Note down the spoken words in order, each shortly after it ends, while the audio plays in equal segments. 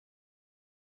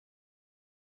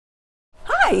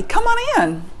Hi, come on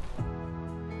in.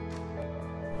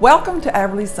 Welcome to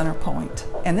Abberly CenterPointe,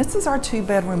 and this is our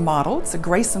 2-bedroom model. It's a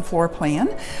Grayson floor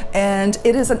plan, and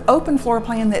it is an open floor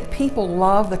plan that people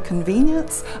love the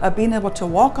convenience of being able to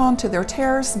walk onto their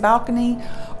terrace, balcony,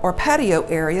 or patio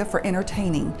area for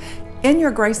entertaining. In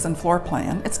your Grayson floor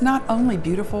plan, it's not only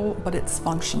beautiful, but it's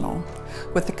functional.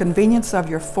 With the convenience of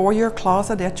your foyer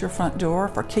closet at your front door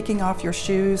for kicking off your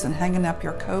shoes and hanging up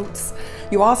your coats.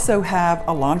 You also have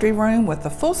a laundry room with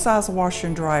a full-size washer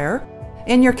and dryer.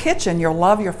 In your kitchen, you'll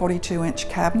love your 42-inch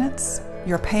cabinets,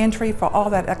 your pantry for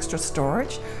all that extra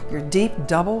storage, your deep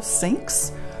double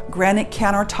sinks, granite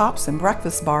countertops and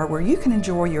breakfast bar where you can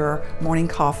enjoy your morning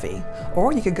coffee.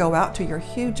 Or you could go out to your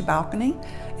huge balcony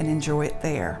and enjoy it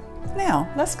there.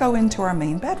 Now, let's go into our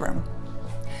main bedroom.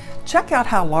 Check out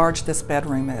how large this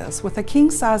bedroom is with a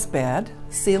king-size bed,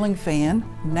 ceiling fan,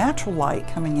 natural light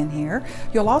coming in here.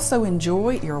 You'll also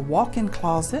enjoy your walk-in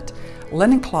closet,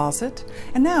 linen closet,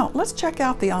 and now let's check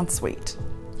out the ensuite.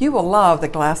 You will love the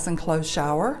glass enclosed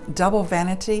shower, double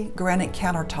vanity, granite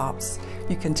countertops.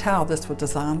 You can tell this was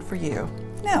designed for you.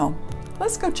 Now,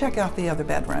 let's go check out the other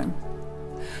bedroom.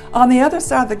 On the other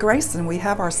side of the Grayson, we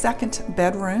have our second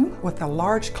bedroom with a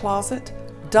large closet,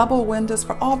 double windows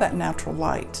for all that natural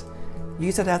light.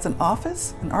 Use it as an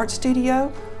office, an art studio,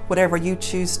 whatever you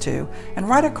choose to. And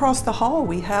right across the hall,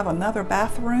 we have another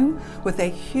bathroom with a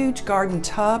huge garden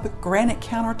tub, granite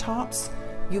countertops.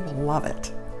 You will love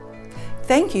it.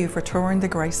 Thank you for touring the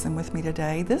Grayson with me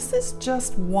today. This is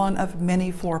just one of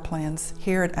many floor plans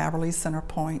here at Abberly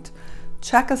CenterPointe.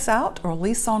 Check us out or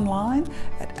lease online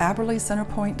at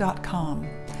abberlycenterpointe.com.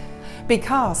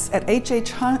 Because at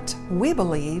HHHunt, we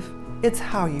believe it's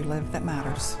how you live that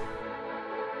matters.